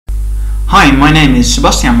Hi, my name is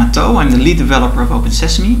Sebastian Matteau. I'm the lead developer of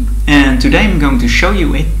OpenSesame, and today I'm going to show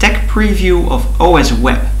you a tech preview of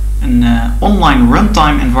OSWEB, an online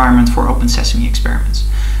runtime environment for OpenSesame experiments.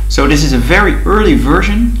 So this is a very early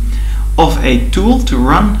version of a tool to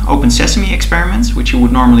run OpenSesame experiments, which you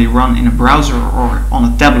would normally run in a browser or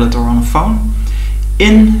on a tablet or on a phone,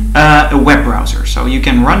 in a web browser. So you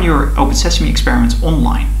can run your OpenSesame experiments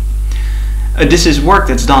online. This is work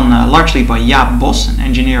that's done largely by Jaap Bos, an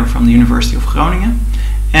engineer from the University of Groningen,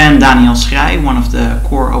 and Daniel Schrij, one of the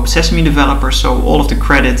core OpenSesame developers. So all of the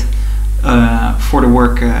credit for the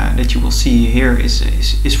work that you will see here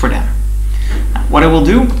is for them. Now, what I will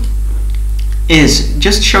do is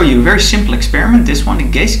just show you a very simple experiment, this one, the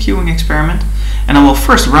gaze queuing experiment, and I will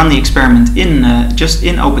first run the experiment just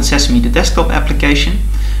in OpenSesame, the desktop application,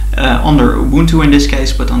 under Ubuntu in this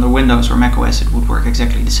case, but under Windows or macOS it would work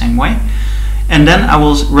exactly the same way. And then I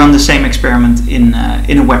will run the same experiment in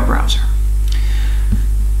a web browser.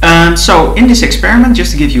 So in this experiment,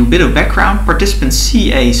 just to give you a bit of background, participants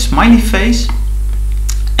see a smiley face,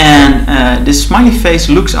 and this smiley face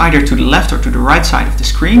looks either to the left or to the right side of the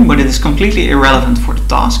screen, but it is completely irrelevant for the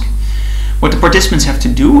task. What the participants have to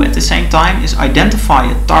do at the same time is identify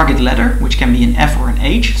a target letter, which can be an F or an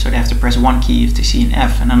H, so they have to press one key if they see an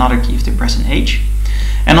F and another key if they press an H.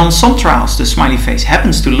 And on some trials the smiley face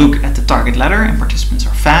happens to look at the target letter and participants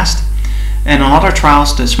are fast, and on other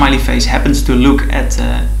trials the smiley face happens to look at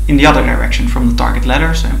in the other direction from the target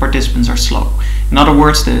letters and participants are slow. In other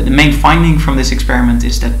words, the main finding from this experiment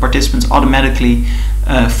is that participants automatically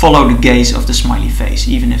follow the gaze of the smiley face,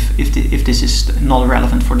 even if this is not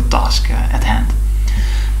relevant for the task at hand.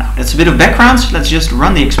 Now that's a bit of background, so let's just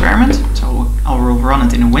run the experiment. So I will run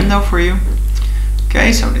it in a window for you.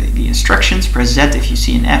 Okay, so the instructions: press Z if you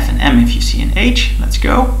see an F and M if you see an H. Let's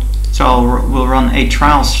go. So we'll run 8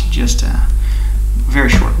 trials, just a very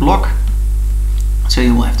short block, so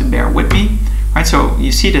you will have to bear with me. Right, so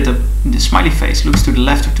you see that the smiley face looks to the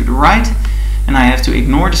left or to the right, and I have to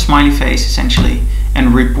ignore the smiley face essentially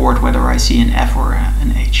and report whether I see an F or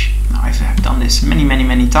an H. Now I've done this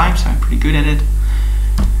many times, so I'm pretty good at it.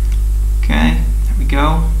 Okay, there we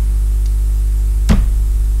go.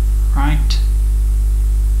 Right.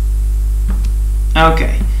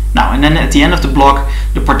 Okay, now and then at the end of the block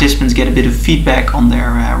the participants get a bit of feedback on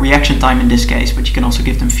their reaction time in this case, but you can also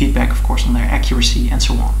give them feedback of course on their accuracy and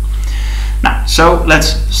so on. Now, so let's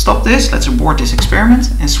stop this, let's abort this experiment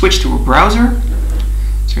and switch to a browser.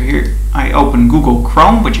 So here I open Google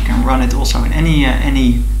Chrome, but you can run it also in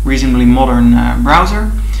any reasonably modern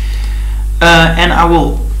browser. And I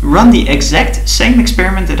will run the exact same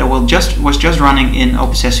experiment that I was just running in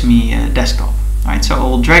OpenSesame desktop. Right, so I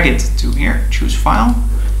will drag it to here, choose file,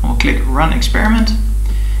 I will click run experiment.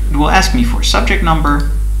 It will ask me for a subject number.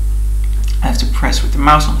 I have to press with the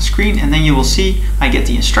mouse on the screen, and then you will see I get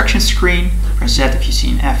the instruction screen. Press Z if you see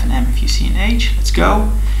an F and M if you see an H. Let's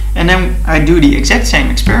go. And then I do the exact same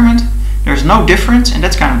experiment. There's no difference, and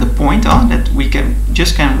that's kind of the point that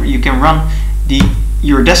you can run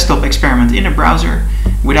your desktop experiment in a browser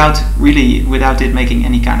without it making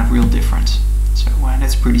any kind of real difference. So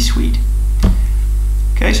that's pretty sweet.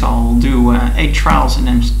 Okay, so I'll do 8 trials and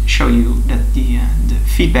then show you that the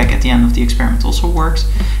feedback at the end of the experiment also works.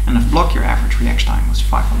 And the block, your average reaction time was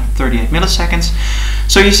 538 milliseconds.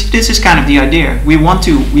 So you see, this is kind of the idea. We want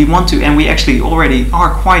to, and we actually already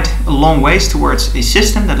are quite a long ways towards a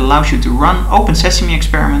system that allows you to run OpenSesame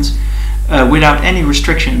experiments without any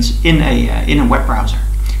restrictions in a web browser.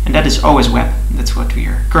 And that is OSWEB. That's what we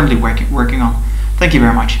are currently working on. Thank you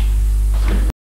very much.